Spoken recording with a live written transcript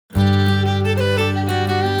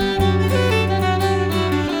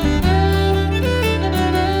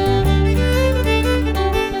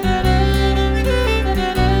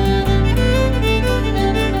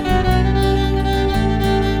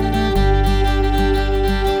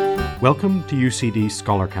Welcome to UCD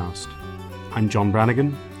Scholarcast. I'm John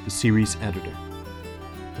Brannigan, the series editor.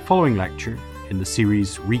 The following lecture in the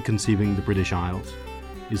series Reconceiving the British Isles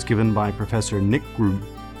is given by Professor Nick Groom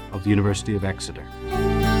of the University of Exeter.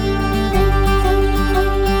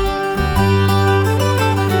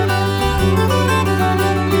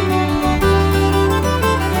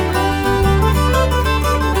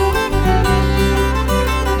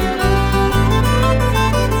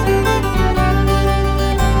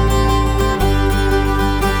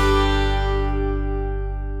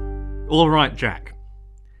 All right, Jack.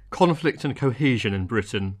 Conflict and Cohesion in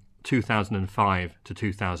Britain, 2005 to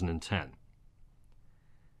 2010.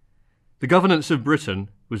 The Governance of Britain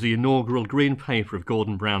was the inaugural Green Paper of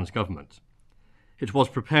Gordon Brown's government. It was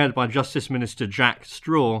prepared by Justice Minister Jack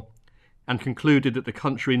Straw and concluded that the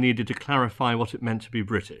country needed to clarify what it meant to be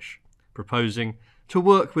British, proposing to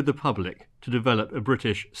work with the public to develop a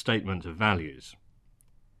British Statement of Values.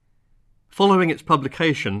 Following its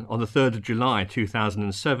publication on the 3rd of July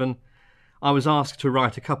 2007, I was asked to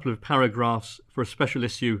write a couple of paragraphs for a special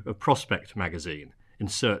issue of Prospect magazine in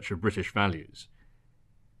search of British values.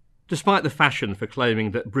 Despite the fashion for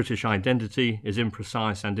claiming that British identity is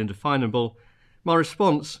imprecise and indefinable, my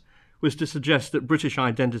response was to suggest that British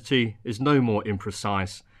identity is no more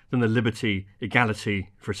imprecise than the liberty, equality,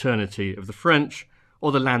 fraternity of the French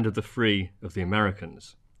or the land of the free of the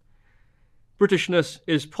Americans. Britishness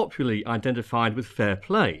is popularly identified with fair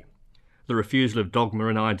play, the refusal of dogma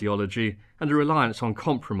and ideology, and a reliance on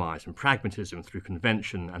compromise and pragmatism through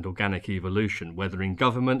convention and organic evolution, whether in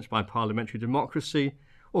government by parliamentary democracy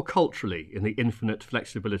or culturally in the infinite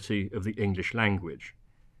flexibility of the English language.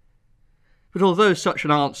 But although such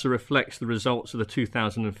an answer reflects the results of the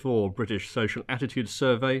 2004 British Social Attitude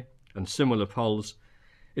Survey and similar polls,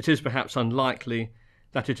 it is perhaps unlikely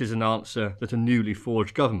that it is an answer that a newly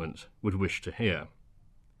forged government would wish to hear.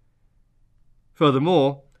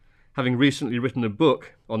 Furthermore, having recently written a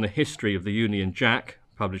book on the history of the Union Jack,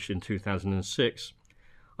 published in 2006,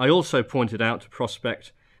 I also pointed out to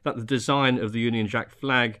Prospect that the design of the Union Jack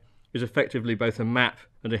flag is effectively both a map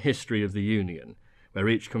and a history of the Union, where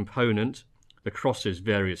each component, the crosses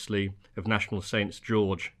variously of National Saints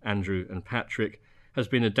George, Andrew and Patrick, has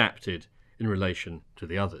been adapted in relation to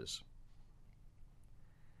the others.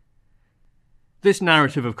 This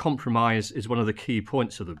narrative of compromise is one of the key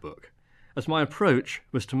points of the book, as my approach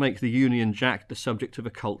was to make the Union Jack the subject of a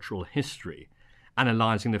cultural history,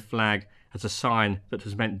 analysing the flag as a sign that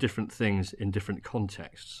has meant different things in different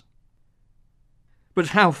contexts. But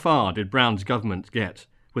how far did Brown's government get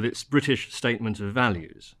with its British Statement of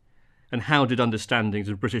Values, and how did understandings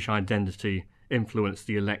of British identity influence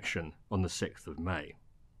the election on the 6th of May?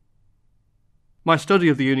 My study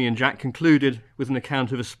of the Union Jack concluded with an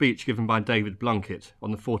account of a speech given by David Blunkett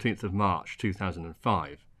on the 14th of March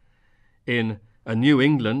 2005. In A New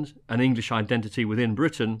England, An English Identity Within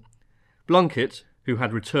Britain, Blunkett, who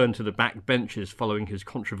had returned to the back benches following his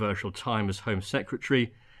controversial time as Home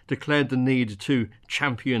Secretary, declared the need to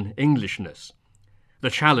champion Englishness.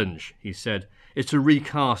 The challenge, he said, is to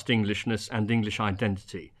recast Englishness and English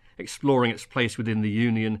identity, exploring its place within the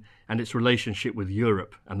Union and its relationship with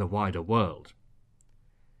Europe and the wider world.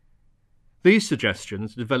 These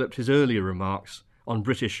suggestions developed his earlier remarks on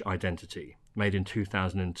British identity, made in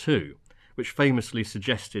 2002, which famously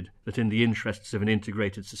suggested that in the interests of an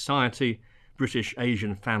integrated society, British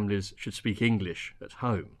Asian families should speak English at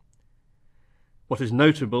home. What is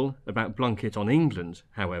notable about Blunkett on England,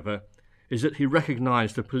 however, is that he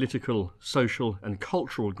recognised the political, social and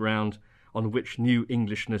cultural ground on which new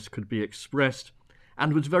Englishness could be expressed,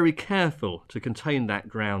 and was very careful to contain that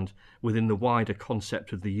ground within the wider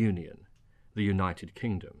concept of the Union, the United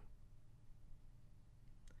Kingdom.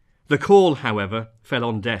 The call, however, fell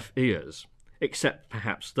on deaf ears, except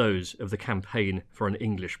perhaps those of the campaign for an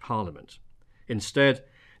English Parliament. Instead,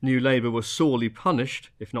 New Labour was sorely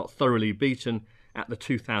punished, if not thoroughly beaten, at the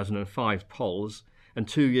 2005 polls, and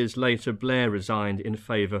 2 years later Blair resigned in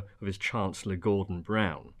favour of his Chancellor Gordon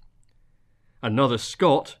Brown. Another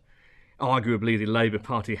Scot, arguably the Labour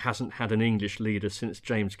Party hasn't had an English leader since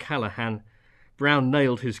James Callaghan, Brown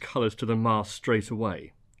nailed his colours to the mast straight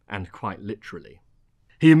away, and quite literally.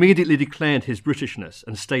 He immediately declared his Britishness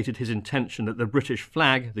and stated his intention that the British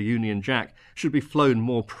flag, the Union Jack, should be flown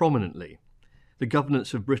more prominently. The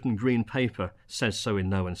Governance of Britain Green Paper says so in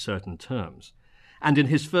no uncertain terms. And in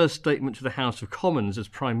his first statement to the House of Commons as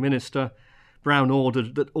Prime Minister, Brown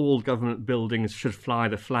ordered that all government buildings should fly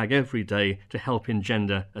the flag every day to help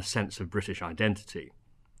engender a sense of British identity.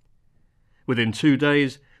 Within 2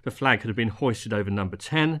 days, the flag had been hoisted over Number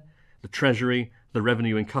 10, the Treasury, the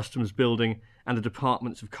Revenue and Customs Building, and the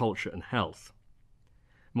Departments of Culture and Health.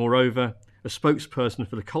 Moreover, a spokesperson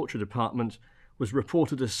for the Culture Department was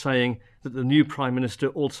reported as saying that the new Prime Minister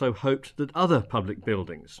also hoped that other public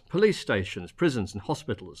buildings, police stations, prisons and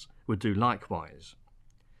hospitals would do likewise.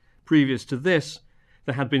 Previous to this,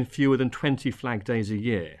 there had been fewer than 20 flag days a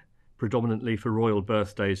year, predominantly for royal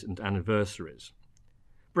birthdays and anniversaries.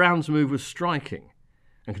 Brown's move was striking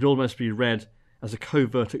and could almost be read as a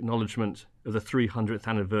covert acknowledgement of the 300th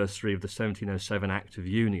anniversary of the 1707 Act of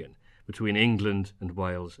Union between England and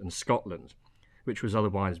Wales and Scotland, which was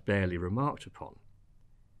otherwise barely remarked upon.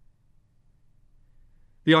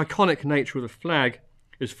 The iconic nature of the flag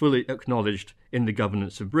is fully acknowledged in the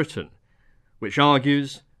Governance of Britain, which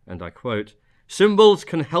argues, and I quote, "Symbols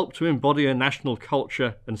can help to embody a national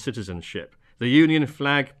culture and citizenship. The Union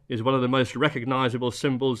flag is one of the most recognisable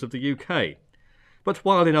symbols of the UK. But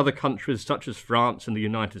while in other countries such as France and the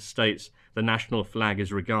United States the national flag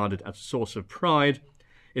is regarded as a source of pride,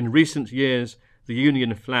 in recent years the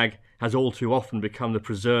Union flag has all too often become the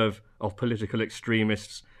preserve of political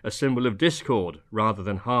extremists, a symbol of discord rather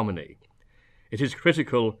than harmony. It is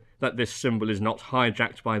critical that this symbol is not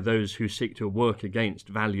hijacked by those who seek to work against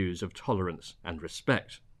values of tolerance and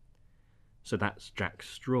respect." So that's Jack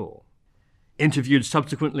Straw. Interviewed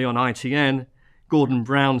subsequently on ITN, Gordon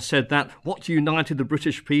Brown said that what united the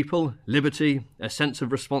British people, liberty, a sense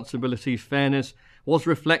of responsibility, fairness, was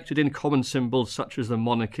reflected in common symbols such as the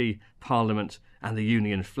monarchy, Parliament and the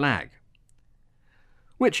Union flag.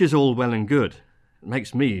 Which is all well and good. It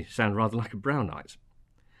makes me sound rather like a Brownite.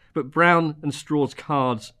 But Brown and Straw's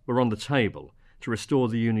cards were on the table to restore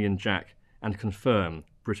the Union Jack and confirm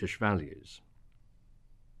British values.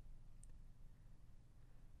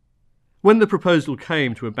 When the proposal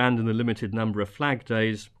came to abandon the limited number of flag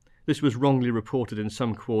days, this was wrongly reported in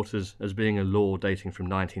some quarters as being a law dating from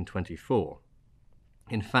 1924.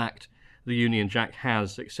 In fact, the Union Jack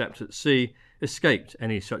has, except at sea, escaped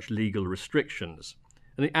any such legal restrictions,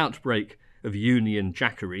 and the outbreak of Union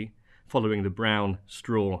Jackery, following the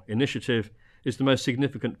Brown-Straw initiative, is the most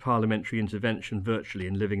significant parliamentary intervention virtually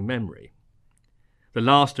in living memory. The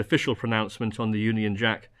last official pronouncement on the Union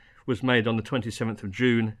Jack was made on the 27th of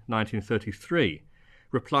June 1933,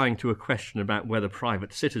 replying to a question about whether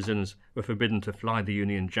private citizens were forbidden to fly the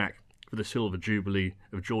Union Jack for the Silver Jubilee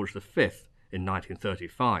of George V in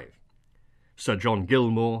 1935. Sir John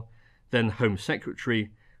Gilmore, then Home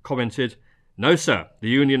Secretary, commented, "No, sir, the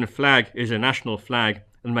Union flag is a national flag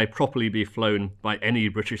and may properly be flown by any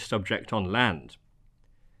British subject on land."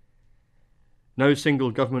 No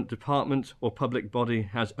single government department or public body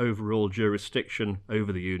has overall jurisdiction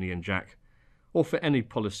over the Union Jack, or for any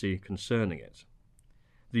policy concerning it.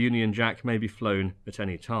 The Union Jack may be flown at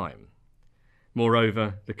any time.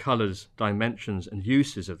 Moreover, the colours, dimensions and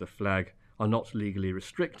uses of the flag are not legally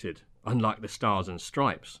restricted, unlike the Stars and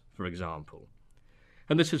Stripes, for example.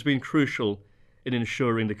 And this has been crucial in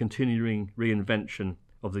ensuring the continuing reinvention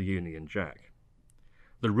of the Union Jack.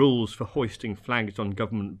 The rules for hoisting flags on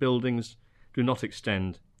government buildings do not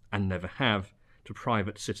extend, and never have, to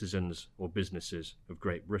private citizens or businesses of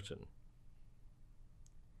Great Britain.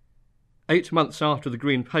 8 months after the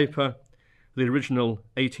Green Paper, the original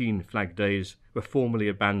 18 flag days were formally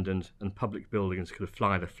abandoned and public buildings could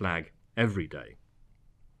fly the flag every day.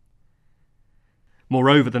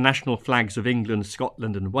 Moreover, the national flags of England,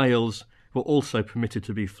 Scotland and Wales were also permitted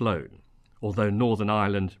to be flown, although Northern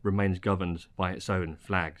Ireland remains governed by its own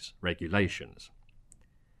flags regulations.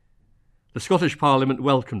 The Scottish Parliament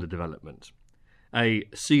welcomed the development. A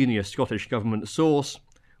senior Scottish Government source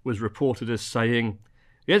was reported as saying,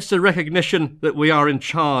 "It's a recognition that we are in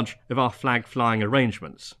charge of our flag-flying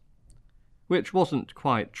arrangements," which wasn't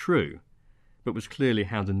quite true, but was clearly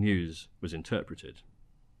how the news was interpreted.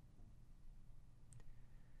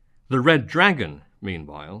 The Red Dragon,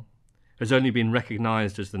 meanwhile, has only been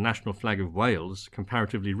recognised as the national flag of Wales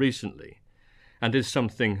comparatively recently, and is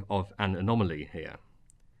something of an anomaly here.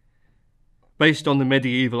 Based on the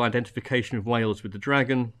medieval identification of Wales with the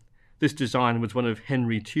dragon, this design was one of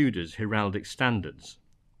Henry Tudor's heraldic standards,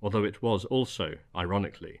 although it was also,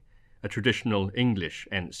 ironically, a traditional English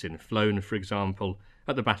ensign flown, for example,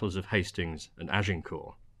 at the battles of Hastings and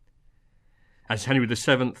Agincourt. As Henry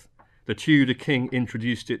VII, the Tudor king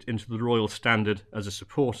introduced it into the royal standard as a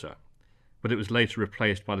supporter, but it was later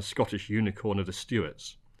replaced by the Scottish unicorn of the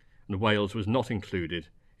Stuarts, and Wales was not included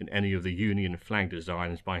in any of the Union flag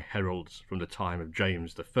designs by heralds from the time of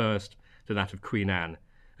James I to that of Queen Anne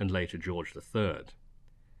and later George III.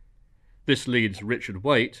 This leads Richard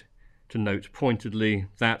Waite to note pointedly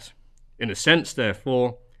that, in a sense,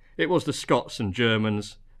 therefore, it was the Scots and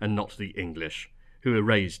Germans, and not the English, who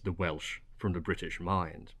erased the Welsh from the British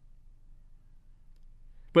mind.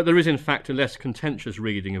 But there is in fact a less contentious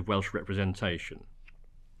reading of Welsh representation.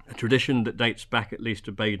 A tradition that dates back at least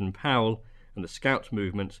to Baden-Powell and the Scout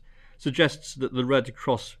movement suggests that the red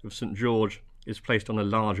cross of St George is placed on a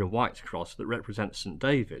larger white cross that represents St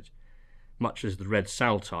David, much as the red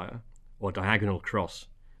saltire, or diagonal cross,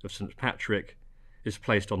 of St Patrick is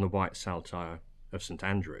placed on the white saltire of St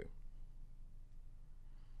Andrew.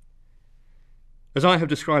 As I have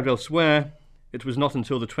described elsewhere, it was not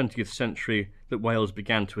until the 20th century that Wales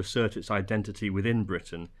began to assert its identity within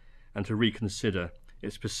Britain and to reconsider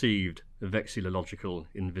its perceived vexillological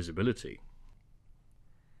invisibility.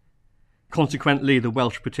 Consequently, the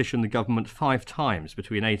Welsh petitioned the government 5 times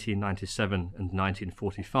between 1897 and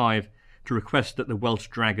 1945 to request that the Welsh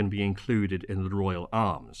dragon be included in the royal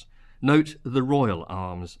arms. Note the royal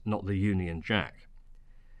arms, not the Union Jack.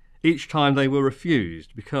 Each time they were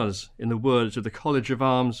refused because, in the words of the College of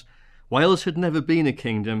Arms, Wales had never been a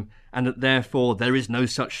kingdom and that therefore there is no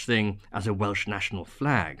such thing as a Welsh national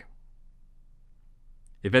flag.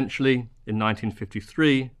 Eventually, in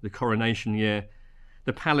 1953, the coronation year,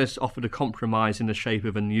 the palace offered a compromise in the shape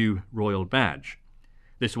of a new royal badge.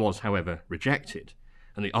 This was, however, rejected,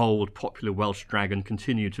 and the old popular Welsh dragon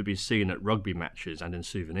continued to be seen at rugby matches and in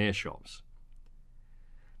souvenir shops.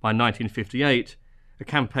 By 1958, a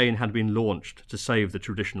campaign had been launched to save the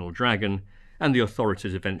traditional dragon, and the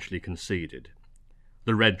authorities eventually conceded.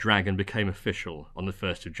 The red dragon became official on the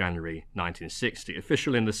 1st of January 1960,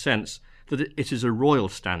 official in the sense that it is a royal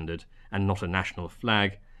standard and not a national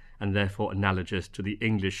flag, and therefore analogous to the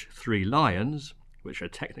English 3 lions, which are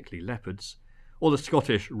technically leopards, or the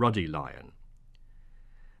Scottish ruddy lion.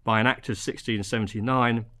 By an Act of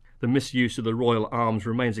 1679, the misuse of the royal arms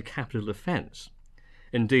remains a capital offence.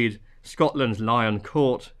 Indeed, Scotland's Lion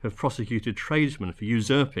Court have prosecuted tradesmen for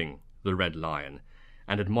usurping the Red Lion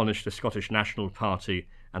and admonished the Scottish National Party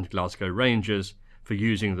and Glasgow Rangers for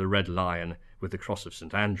using the Red Lion with the Cross of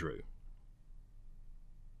St Andrew.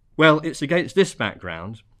 Well, it's against this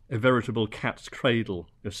background, a veritable cat's cradle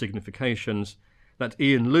of significations, that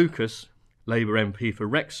Ian Lucas, Labour MP for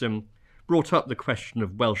Wrexham, brought up the question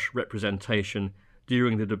of Welsh representation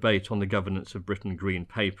during the debate on the Governance of Britain Green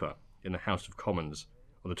Paper in the House of Commons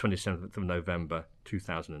on the 27th of November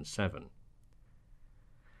 2007.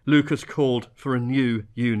 Lucas called for a new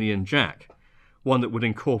Union Jack, one that would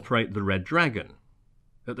incorporate the red dragon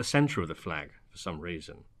at the centre of the flag for some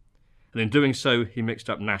reason, and in doing so he mixed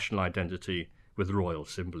up national identity with royal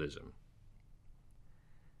symbolism.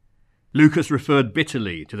 Lucas referred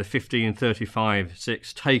bitterly to the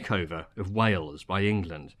 1535-6 takeover of Wales by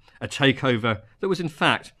England, a takeover that was in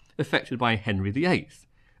fact effected by Henry VIII,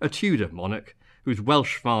 a Tudor monarch whose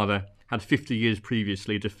Welsh father had 50 years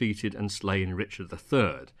previously defeated and slain Richard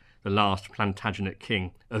III, the last Plantagenet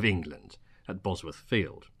king of England, at Bosworth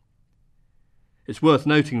Field. It's worth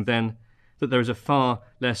noting then that there is a far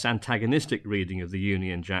less antagonistic reading of the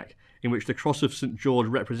Union Jack in which the Cross of St George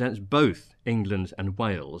represents both England and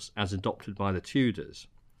Wales as adopted by the Tudors.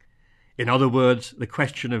 In other words, the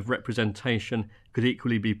question of representation could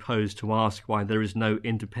equally be posed to ask why there is no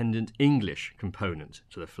independent English component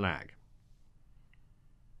to the flag.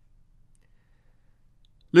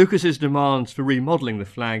 Lucas's demands for remodelling the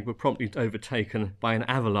flag were promptly overtaken by an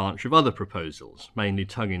avalanche of other proposals, mainly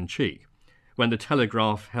tongue-in-cheek, when the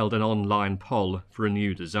Telegraph held an online poll for a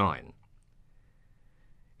new design.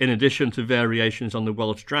 In addition to variations on the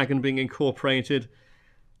Welsh dragon being incorporated,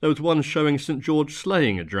 there was one showing St George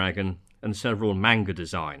slaying a dragon and several manga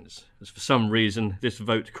designs, as for some reason this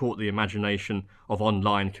vote caught the imagination of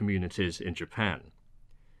online communities in Japan.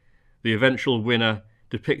 The eventual winner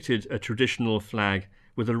depicted a traditional flag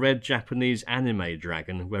with a red Japanese anime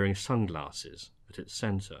dragon wearing sunglasses at its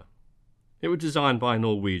centre. It was designed by a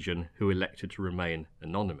Norwegian who elected to remain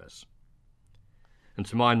anonymous. And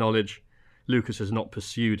to my knowledge, Lucas has not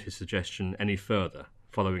pursued his suggestion any further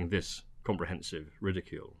following this comprehensive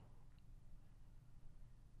ridicule.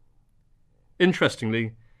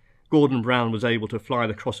 Interestingly, Gordon Brown was able to fly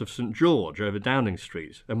the Cross of St George over Downing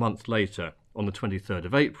Street a month later on the 23rd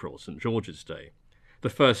of April, St George's Day, the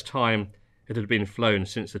first time it had been flown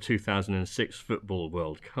since the 2006 Football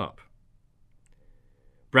World Cup.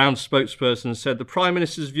 Brown's spokesperson said the Prime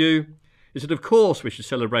Minister's view is that of course we should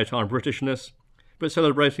celebrate our Britishness, but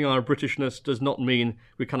celebrating our Britishness does not mean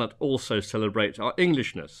we cannot also celebrate our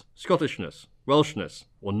Englishness, Scottishness, Welshness,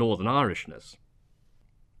 or Northern Irishness.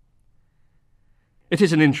 It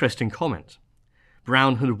is an interesting comment.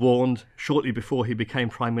 Brown had warned, shortly before he became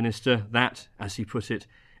Prime Minister, that, as he put it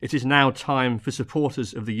is now time for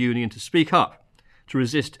supporters of the Union to speak up, to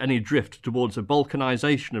resist any drift towards a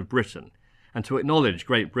balkanisation of Britain, and to acknowledge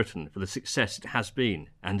Great Britain for the success it has been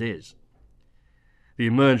and is. The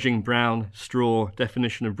emerging Brown-Straw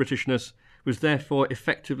definition of Britishness was therefore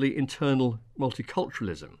effectively internal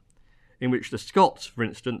multiculturalism, in which the Scots, for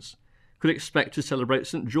instance, could expect to celebrate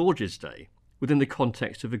St George's Day within the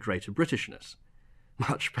context of a greater Britishness,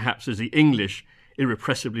 much perhaps as the English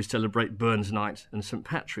irrepressibly celebrate Burns Night and St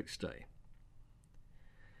Patrick's Day.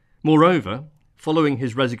 Moreover, following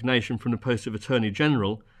his resignation from the post of Attorney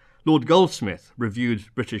General, Lord Goldsmith reviewed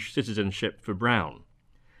British citizenship for Brown.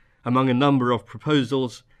 Among a number of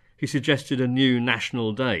proposals, he suggested a new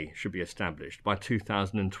national day should be established by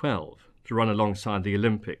 2012 to run alongside the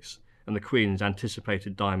Olympics and the Queen's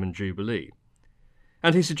anticipated Diamond Jubilee.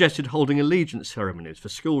 And he suggested holding allegiance ceremonies for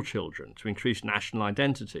school children to increase national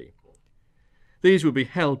identity. These would be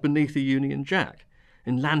held beneath the Union Jack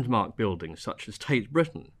in landmark buildings such as Tate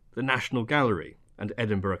Britain, the National Gallery and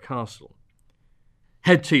Edinburgh Castle.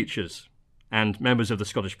 Head teachers and members of the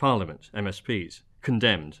Scottish Parliament, MSPs,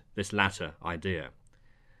 condemned this latter idea.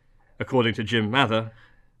 According to Jim Mather,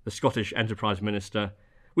 the Scottish Enterprise Minister,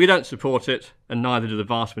 "We don't support it, and neither do the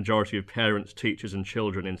vast majority of parents, teachers and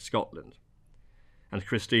children in Scotland." And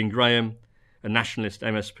Christine Graham, a nationalist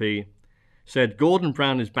MSP, said Gordon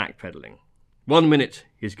Brown is backpedalling. One minute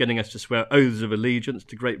he's getting us to swear oaths of allegiance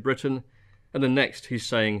to Great Britain, and the next he's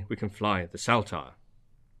saying we can fly the Saltire.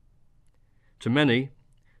 To many,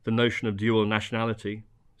 the notion of dual nationality,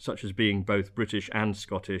 such as being both British and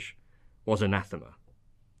Scottish, was anathema.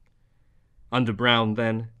 Under Brown,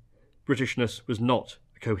 then, Britishness was not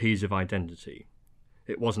a cohesive identity.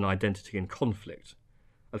 It was an identity in conflict,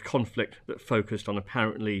 a conflict that focused on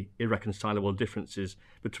apparently irreconcilable differences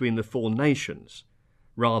between the four nations,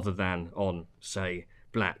 rather than on, say,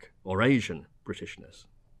 black or Asian Britishness.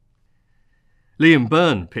 Liam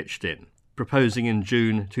Byrne pitched in, proposing in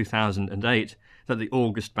June 2008 that the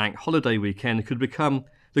August bank holiday weekend could become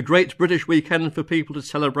the great British weekend for people to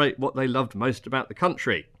celebrate what they loved most about the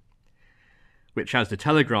country, which, as the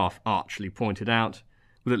Telegraph archly pointed out,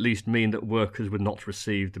 would at least mean that workers would not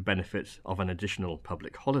receive the benefit of an additional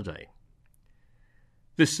public holiday.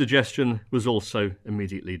 This suggestion was also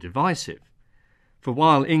immediately divisive, for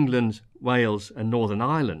while England, Wales and Northern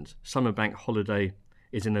Ireland summer bank holiday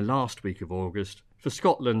is in the last week of August, for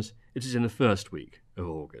Scotland it is in the first week of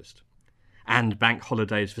August. And bank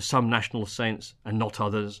holidays for some national saints and not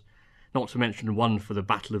others, not to mention one for the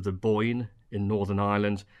Battle of the Boyne in Northern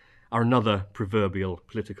Ireland, are another proverbial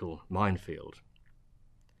political minefield.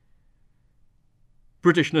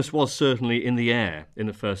 Britishness was certainly in the air in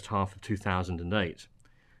the first half of 2008.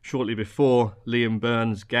 Shortly before Liam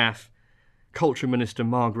Byrne's gaffe, Culture Minister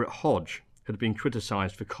Margaret Hodge had been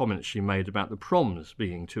criticised for comments she made about the proms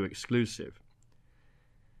being too exclusive.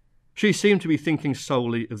 She seemed to be thinking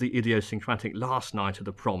solely of the idiosyncratic last night of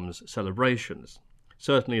the proms celebrations.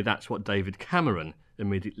 Certainly that's what David Cameron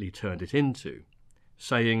immediately turned it into,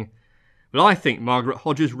 saying, "Well, I think Margaret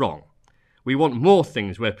Hodge is wrong. We want more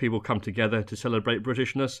things where people come together to celebrate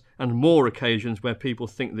Britishness and more occasions where people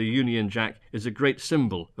think the Union Jack is a great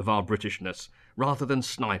symbol of our Britishness rather than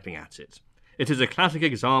sniping at it. It is a classic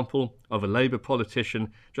example of a Labour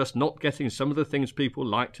politician just not getting some of the things people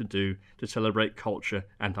like to do to celebrate culture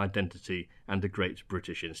and identity and a great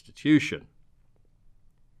British institution."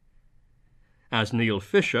 As Neil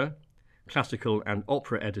Fisher, classical and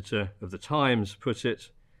opera editor of The Times, put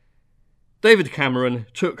it, David Cameron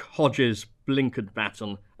took Hodge's blinkered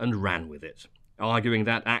baton and ran with it, arguing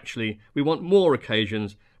that actually we want more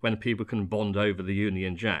occasions when people can bond over the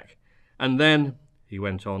Union Jack. And then, he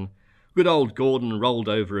went on, good old Gordon rolled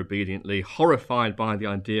over obediently, horrified by the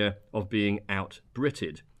idea of being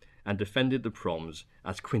out-Brited, and defended the proms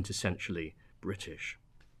as quintessentially British.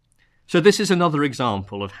 So this is another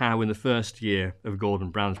example of how in the first year of Gordon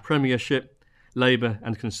Brown's premiership, Labour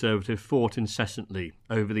and Conservative fought incessantly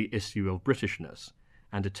over the issue of Britishness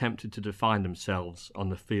and attempted to define themselves on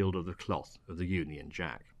the field of the cloth of the Union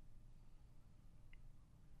Jack.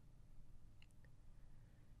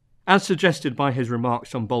 As suggested by his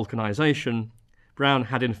remarks on balkanisation, Brown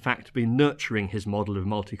had in fact been nurturing his model of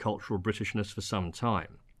multicultural Britishness for some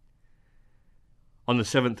time. On the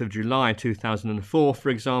 7th of July 2004, for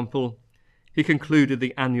example, he concluded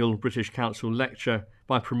the annual British Council lecture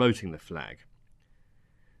by promoting the flag.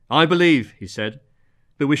 "I believe," he said,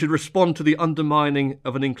 "that we should respond to the undermining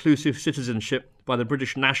of an inclusive citizenship by the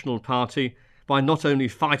British National Party by not only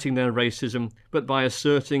fighting their racism, but by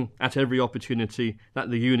asserting at every opportunity that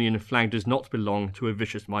the Union flag does not belong to a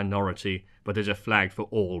vicious minority, but is a flag for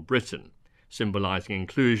all Britain, symbolising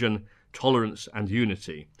inclusion, tolerance and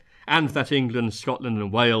unity, and that England, Scotland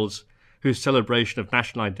and Wales, whose celebration of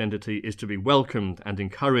national identity is to be welcomed and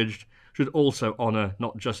encouraged, should also honour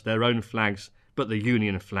not just their own flags, but the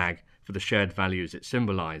Union flag for for the shared values it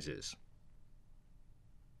symbolises.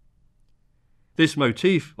 This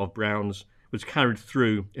motif of Brown's was carried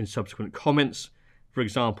through in subsequent comments, for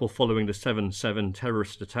example following the 7/7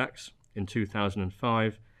 terrorist attacks in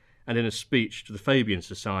 2005 and in a speech to the Fabian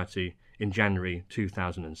Society in January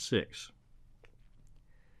 2006.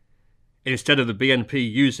 Instead of the BNP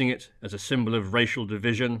using it as a symbol of racial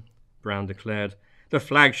division, Brown declared, the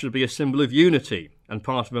flag should be a symbol of unity and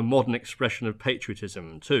part of a modern expression of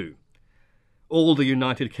patriotism too. All the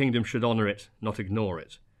United Kingdom should honour it, not ignore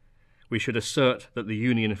it. We should assert that the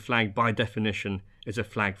Union flag by definition is a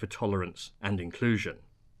flag for tolerance and inclusion.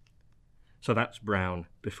 So that's Brown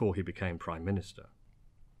before he became Prime Minister.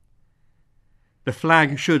 The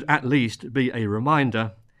flag should at least be a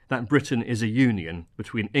reminder that Britain is a union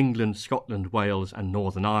between England, Scotland, Wales and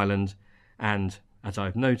Northern Ireland, and, as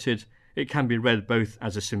I've noted, it can be read both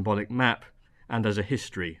as a symbolic map and as a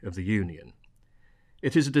history of the Union.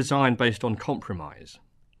 It is a design based on compromise,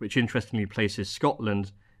 which interestingly places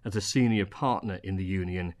Scotland as a senior partner in the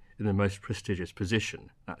Union in the most prestigious position,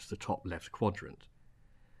 that's the top left quadrant.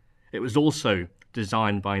 It was also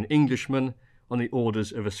designed by an Englishman on the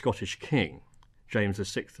orders of a Scottish king, James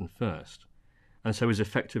VI and First, and so is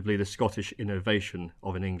effectively the Scottish innovation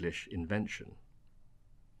of an English invention.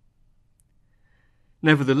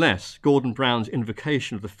 Nevertheless, Gordon Brown's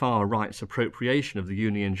invocation of the far right's appropriation of the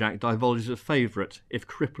Union Jack divulges a favourite, if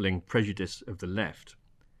crippling, prejudice of the left.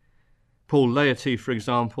 Paul Laity, for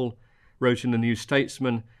example, wrote in the New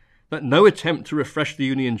Statesman that no attempt to refresh the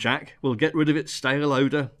Union Jack will get rid of its stale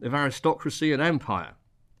odour of aristocracy and empire.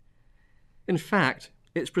 In fact,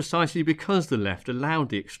 it's precisely because the left allowed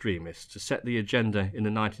the extremists to set the agenda in the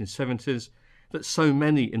 1970s that so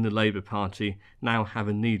many in the Labour Party now have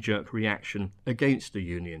a knee-jerk reaction against the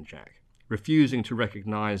Union Jack, refusing to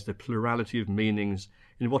recognise the plurality of meanings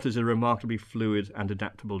in what is a remarkably fluid and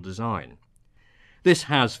adaptable design. This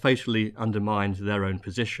has fatally undermined their own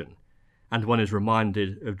position, and one is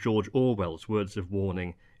reminded of George Orwell's words of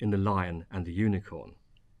warning in The Lion and the Unicorn.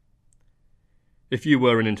 If you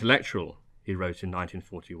were an intellectual, he wrote in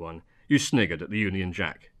 1941, you sniggered at the Union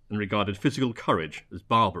Jack and regarded physical courage as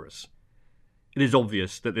barbarous. It is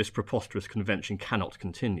obvious that this preposterous convention cannot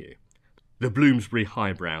continue. The Bloomsbury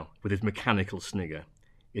highbrow, with his mechanical snigger,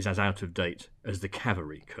 is as out of date as the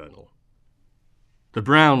cavalry colonel. The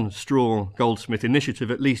Brown, Straw, Goldsmith initiative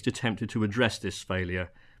at least attempted to address this failure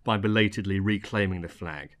by belatedly reclaiming the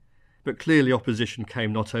flag, but clearly opposition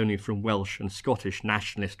came not only from Welsh and Scottish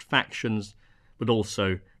nationalist factions, but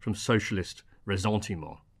also from socialist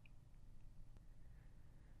ressentiment.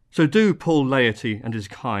 So do Paul Laity and his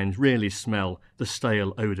kind really smell the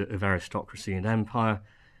stale odour of aristocracy and empire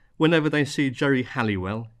whenever they see Jerry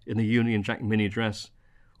Halliwell in a Union Jack mini-dress,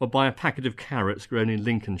 or buy a packet of carrots grown in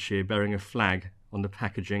Lincolnshire bearing a flag on the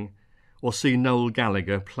packaging, or see Noel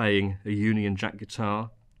Gallagher playing a Union Jack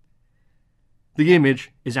guitar? The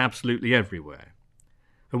image is absolutely everywhere.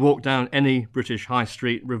 A walk down any British high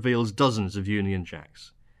street reveals dozens of Union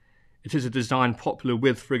Jacks. It is a design popular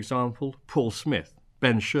with, for example, Paul Smith,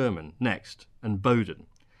 Ben Sherman, Next, and Bowden.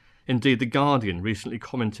 Indeed, The Guardian recently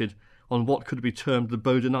commented on what could be termed the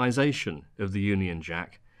Bowdenisation of the Union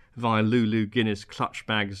Jack via Lulu Guinness clutch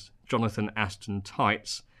bags, Jonathan Aston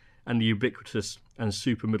tights, and the ubiquitous and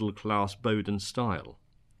super middle class Bowden style.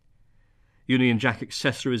 Union Jack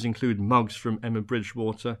accessories include mugs from Emma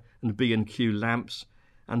Bridgewater and B&Q lamps,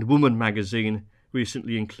 and Woman magazine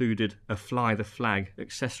recently included a Fly the Flag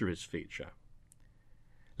accessories feature.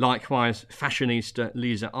 Likewise, fashionista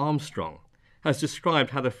Lisa Armstrong has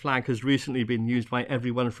described how the flag has recently been used by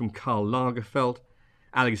everyone from Karl Lagerfeld,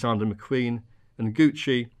 Alexander McQueen and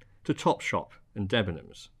Gucci to Topshop and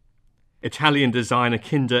Debenhams. Italian designer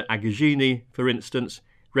Kinder Agogini, for instance,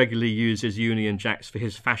 regularly uses Union Jacks for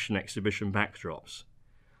his fashion exhibition backdrops.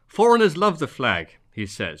 Foreigners love the flag, he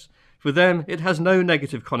says. For them, it has no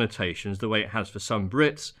negative connotations the way it has for some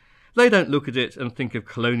Brits. They don't look at it and think of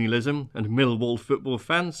colonialism and Millwall football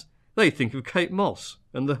fans. They think of Kate Moss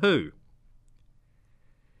and The Who.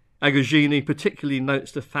 Agogini particularly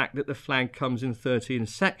notes the fact that the flag comes in 13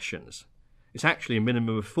 sections. It's actually a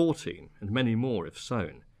minimum of 14, and many more if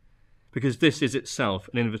sewn, because this is itself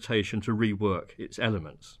an invitation to rework its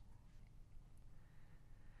elements.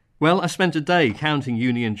 Well, I spent a day counting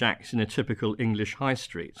Union Jacks in a typical English high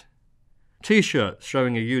street. T-shirts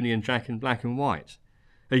showing a Union Jack in black and white,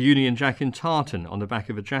 a Union Jack in tartan on the back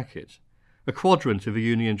of a jacket, a quadrant of a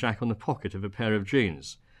Union Jack on the pocket of a pair of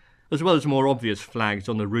jeans, as well as more obvious flags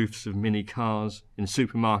on the roofs of mini cars, in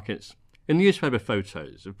supermarkets, in newspaper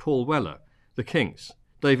photos of Paul Weller, the Kinks,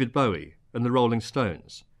 David Bowie and the Rolling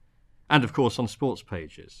Stones, and of course on sports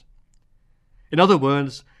pages. In other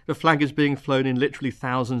words, the flag is being flown in literally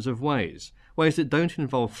thousands of ways that don't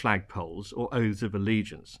involve flagpoles or oaths of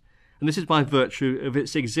allegiance, and this is by virtue of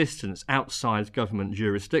its existence outside government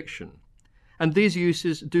jurisdiction. And these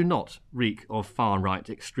uses do not reek of far-right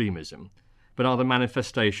extremism, but are the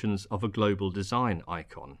manifestations of a global design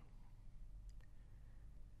icon.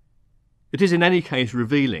 It is in any case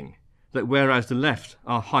revealing that whereas the left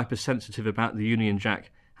are hypersensitive about the Union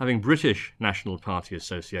Jack having British National Party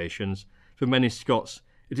associations, for many Scots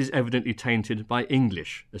it is evidently tainted by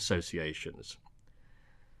English associations.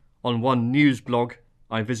 On one news blog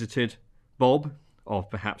I visited, Bob, of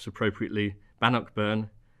perhaps appropriately Bannockburn,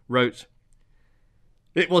 wrote,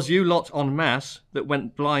 "It was you lot en masse that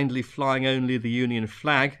went blindly flying only the Union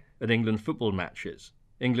flag at England football matches,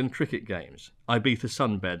 England cricket games, Ibiza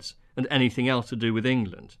sunbeds, and anything else to do with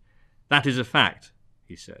England. That is a fact,"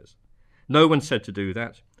 he says. "No one said to do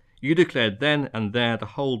that. You declared then and there the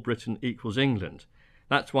whole Britain equals England.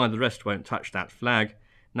 That's why the rest won't touch that flag.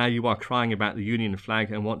 Now you are crying about the Union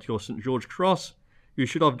flag and want your St. George Cross. You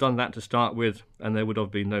should have done that to start with, and there would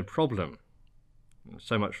have been no problem."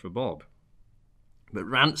 So much for Bob. But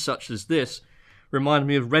rants such as this remind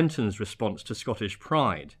me of Renton's response to Scottish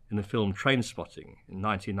pride in the film Trainspotting in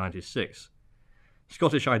 1996.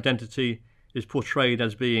 Scottish identity is portrayed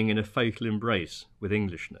as being in a fatal embrace with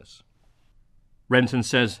Englishness. Renton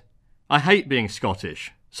says, "I hate being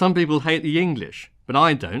Scottish. Some people hate the English, but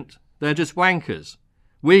I don't. They're just wankers.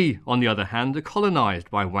 We, on the other hand, are colonised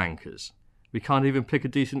by wankers. We can't even pick a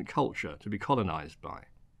decent culture to be colonised by."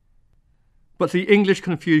 But the English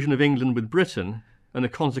confusion of England with Britain and the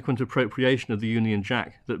consequent appropriation of the Union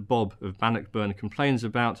Jack that Bob of Bannockburn complains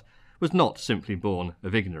about was not simply born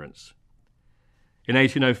of ignorance. In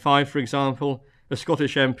 1805, for example, a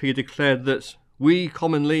Scottish MP declared that "we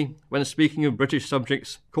commonly, when speaking of British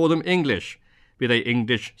subjects, call them English, be they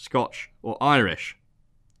English, Scotch or Irish."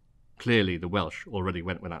 Clearly the Welsh already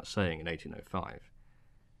went without saying in 1805.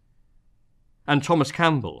 And Thomas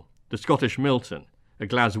Campbell, the Scottish Milton, a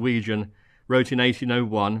Glaswegian, wrote in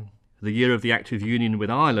 1801, the year of the active union with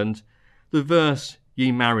Ireland, the verse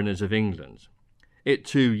 "Ye Mariners of England." It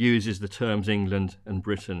too uses the terms England and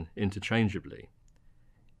Britain interchangeably.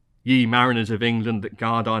 "Ye mariners of England that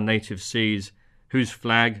guard our native seas, whose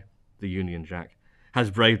flag," the Union Jack,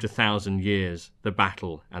 "has braved 1,000 years, the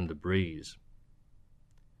battle and the breeze."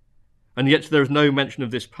 And yet there is no mention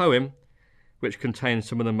of this poem, which contains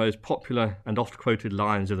some of the most popular and oft-quoted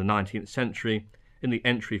lines of the 19th century, in the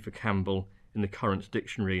entry for Campbell in the current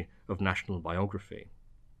Dictionary of National Biography.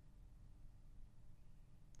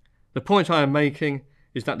 The point I am making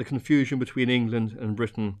is that the confusion between England and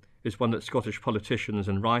Britain is one that Scottish politicians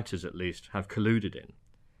and writers, at least, have colluded in.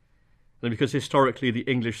 And because historically the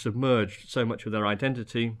English submerged so much of their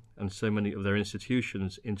identity and so many of their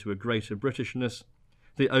institutions into a greater Britishness,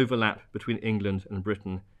 the overlap between England and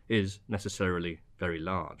Britain is necessarily very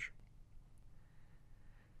large.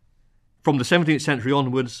 From the 17th century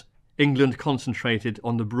onwards, England concentrated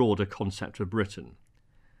on the broader concept of Britain,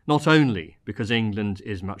 not only because England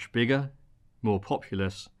is much bigger, more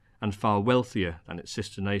populous, and far wealthier than its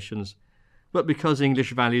sister nations, but because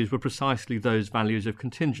English values were precisely those values of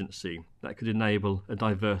contingency that could enable a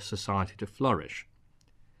diverse society to flourish.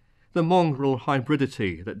 The mongrel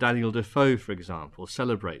hybridity that Daniel Defoe, for example,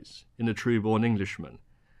 celebrates in The True-Born Englishman,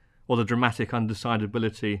 or the dramatic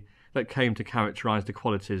undecidability that came to characterise the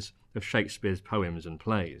qualities of Shakespeare's poems and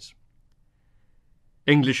plays.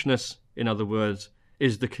 Englishness, in other words,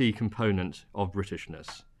 is the key component of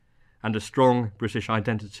Britishness, and a strong British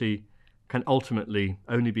identity can ultimately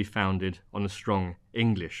only be founded on a strong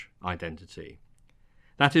English identity.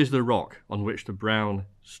 That is the rock on which the Brown,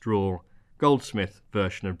 Straw, Goldsmith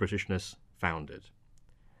version of Britishness founded.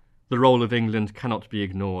 The role of England cannot be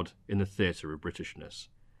ignored in the theatre of Britishness.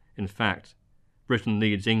 In fact, Britain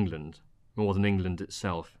needs England more than England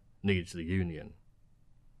itself needs the Union.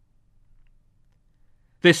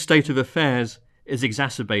 This state of affairs is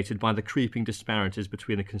exacerbated by the creeping disparities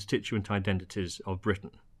between the constituent identities of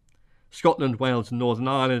Britain. Scotland, Wales and Northern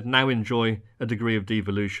Ireland now enjoy a degree of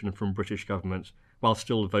devolution from British government while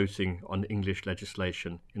still voting on English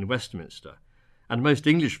legislation in Westminster, and most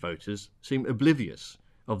English voters seem oblivious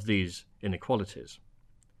of these inequalities.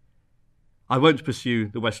 I won't pursue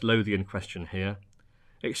the West Lothian question here,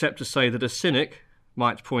 except to say that a cynic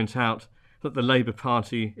might point out that the Labour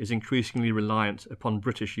Party is increasingly reliant upon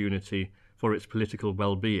British unity for its political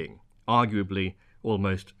well-being, arguably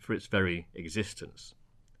almost for its very existence.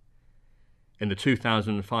 In the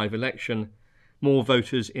 2005 election, more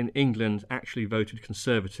voters in England actually voted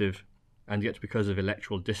Conservative, and yet because of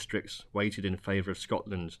electoral districts weighted in favour of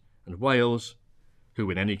Scotland and Wales, who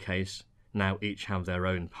in any case now each have their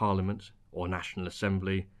own parliament or National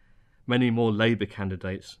Assembly, many more Labour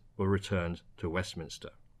candidates were returned to Westminster.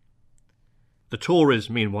 The Tories,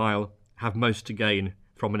 meanwhile, have most to gain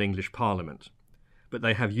from an English Parliament, but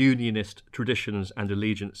they have unionist traditions and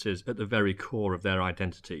allegiances at the very core of their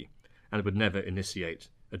identity and would never initiate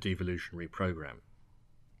a devolutionary programme.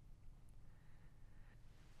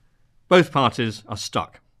 Both parties are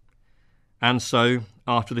stuck, and so,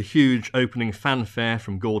 after the huge opening fanfare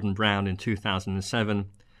from Gordon Brown in 2007,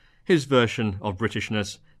 his version of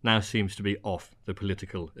Britishness now seems to be off the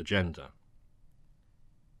political agenda.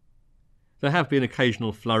 There have been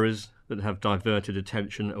occasional flurries that have diverted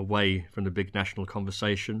attention away from the big national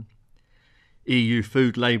conversation. EU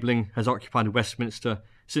food labelling has occupied Westminster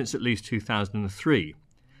since at least 2003,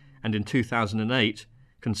 and in 2008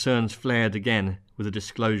 concerns flared again with the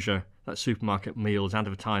disclosure that supermarket meals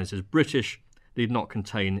advertised as British need not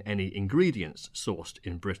contain any ingredients sourced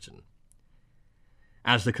in Britain.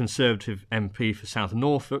 As the Conservative MP for South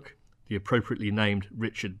Norfolk, the appropriately named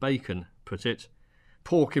Richard Bacon, put it,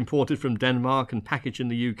 pork imported from Denmark and packaged in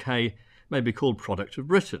the UK may be called product of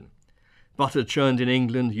Britain. Butter churned in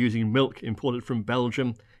England using milk imported from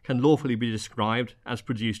Belgium can lawfully be described as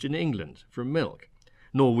produced in England from milk.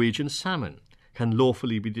 Norwegian salmon can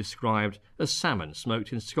lawfully be described as salmon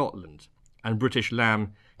smoked in Scotland, and British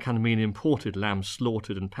lamb can mean imported lamb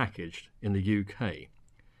slaughtered and packaged in the UK.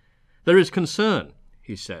 There is concern,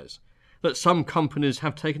 he says, that some companies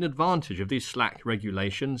have taken advantage of these slack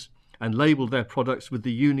regulations and labelled their products with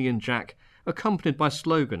the Union Jack, accompanied by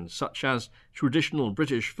slogans such as traditional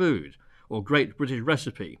British food or great British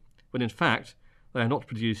recipe, when in fact they are not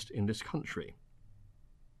produced in this country.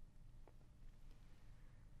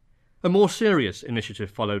 A more serious initiative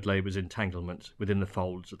followed Labour's entanglement within the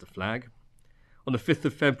folds of the flag. On the 5th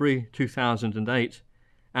of February 2008,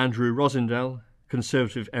 Andrew Rosindell,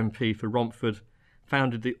 Conservative MP for Romford,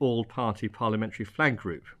 founded the All-Party Parliamentary Flag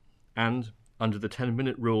Group and, under the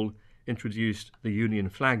 10-minute rule, introduced the Union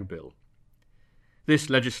Flag Bill. This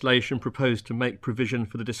legislation proposed to make provision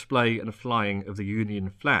for the display and flying of the Union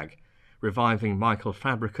flag, reviving Michael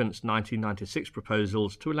Fabricant's 1996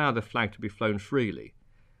 proposals to allow the flag to be flown freely.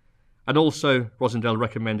 And also, Rosindell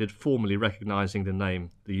recommended formally recognising the name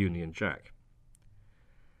the Union Jack.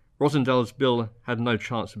 Rosindell's bill had no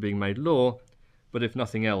chance of being made law, but if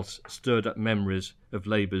nothing else, stirred up memories of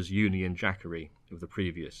Labour's Union Jackery of the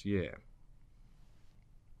previous year.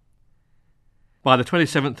 By the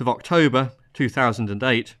 27th of October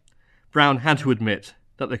 2008, Brown had to admit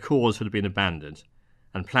that the cause had been abandoned,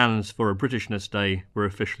 and plans for a Britishness Day were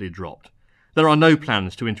officially dropped. There are no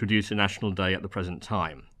plans to introduce a National Day at the present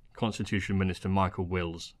time, Constitution Minister Michael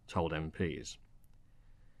Wills told MPs.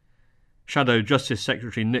 Shadow Justice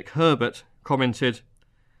Secretary Nick Herbert commented,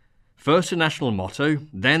 "First a national motto,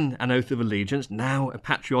 then an oath of allegiance, now a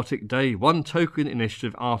patriotic day, one token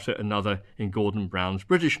initiative after another in Gordon Brown's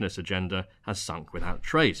Britishness agenda has sunk without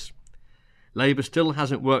trace. Labour still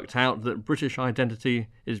hasn't worked out that British identity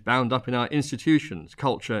is bound up in our institutions,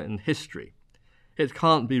 culture and history. It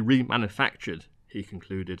can't be remanufactured," he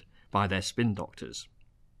concluded, "by their spin doctors."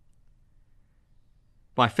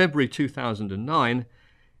 By February 2009,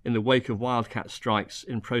 in the wake of wildcat strikes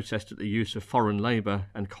in protest at the use of foreign labour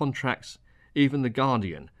and contracts, even The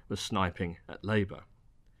Guardian was sniping at Labour.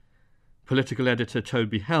 Political editor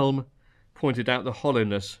Toby Helm pointed out the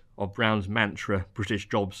hollowness of Brown's mantra, British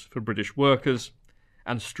jobs for British workers,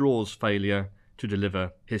 and Straw's failure to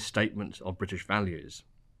deliver his statement of British values.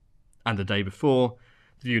 And the day before,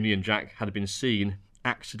 the Union Jack had been seen,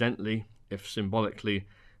 accidentally, if symbolically,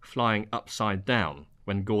 flying upside down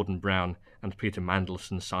when Gordon Brown and Peter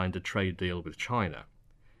Mandelson signed a trade deal with China.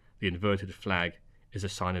 The inverted flag is a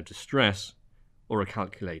sign of distress or a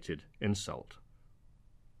calculated insult.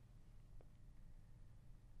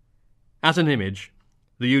 As an image,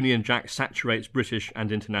 the Union Jack saturates British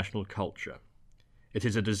and international culture. It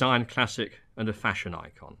is a design classic and a fashion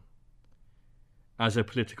icon. As a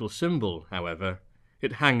political symbol, however,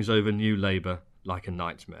 it hangs over New Labour like a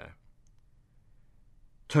nightmare.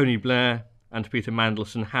 Tony Blair and Peter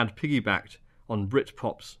Mandelson had piggybacked on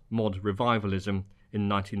Britpop's mod revivalism in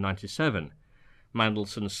 1997,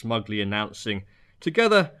 Mandelson smugly announcing,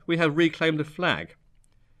 "Together we have reclaimed the flag."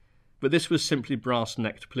 But this was simply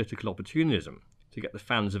brass-necked political opportunism to get the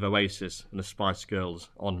fans of Oasis and the Spice Girls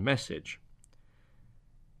on message.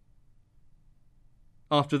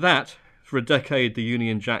 After that, for a decade the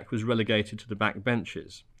Union Jack was relegated to the back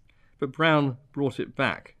benches, but Brown brought it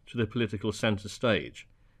back to the political centre stage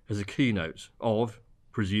as a keynote of,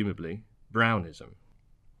 presumably, Brownism.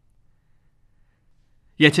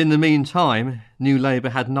 Yet in the meantime, New Labour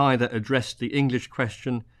had neither addressed the English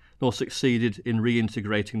question nor succeeded in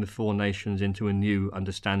reintegrating the four nations into a new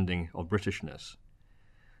understanding of Britishness.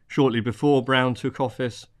 Shortly before Brown took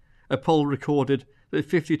office, a poll recorded that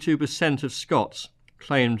 52% of Scots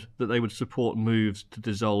claimed that they would support moves to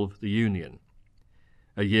dissolve the Union.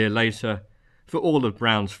 A year later, for all of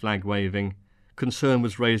Brown's flag-waving, concern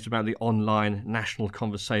was raised about the online national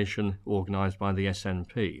conversation organised by the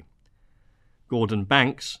SNP. Gordon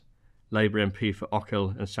Banks, Labour MP for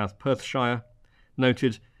Ochil and South Perthshire,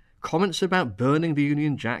 noted comments about burning the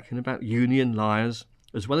Union Jack and about Union liars,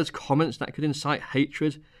 as well as comments that could incite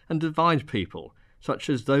hatred and divide people, such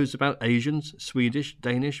as those about Asians, Swedish,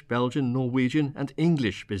 Danish, Belgian, Norwegian and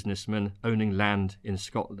English businessmen owning land in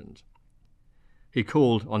Scotland. He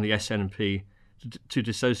called on the SNP to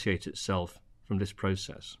dissociate itself from this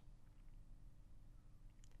process.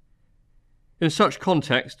 In such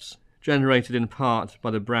contexts, generated in part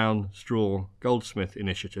by the Brown-Straw-Goldsmith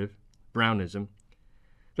initiative, Brownism,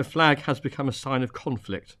 the flag has become a sign of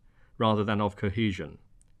conflict rather than of cohesion.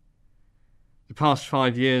 The past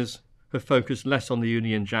 5 years have focused less on the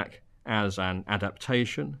Union Jack as an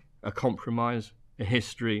adaptation, a compromise, a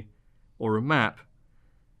history, or a map,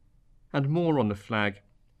 and more on the flag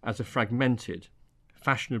as a fragmented,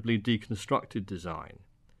 fashionably deconstructed design,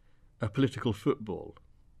 a political football,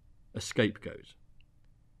 a scapegoat.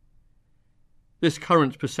 This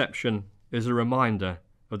current perception is a reminder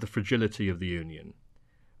of the fragility of the Union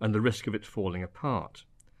and the risk of it falling apart.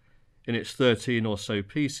 In its 13 or so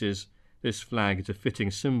pieces, this flag is a fitting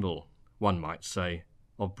symbol, one might say,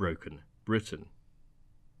 of broken Britain.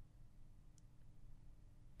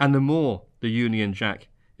 And the more the Union Jack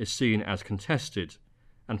is seen as contested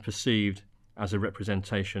and perceived as a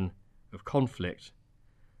representation of conflict,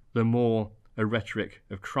 the more a rhetoric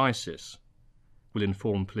of crisis will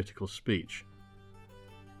inform political speech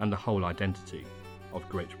and the whole identity of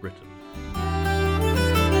Great Britain.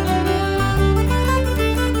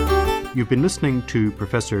 You've been listening to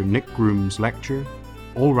Professor Nick Groom's lecture,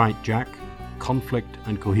 All Right Jack, Conflict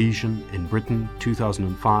and Cohesion in Britain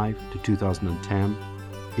 2005 to 2010,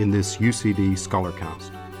 in this UCD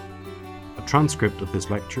Scholarcast. A transcript of this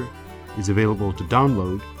lecture is available to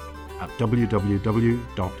download at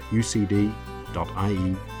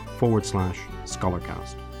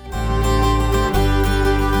www.ucd.ie/Scholarcast.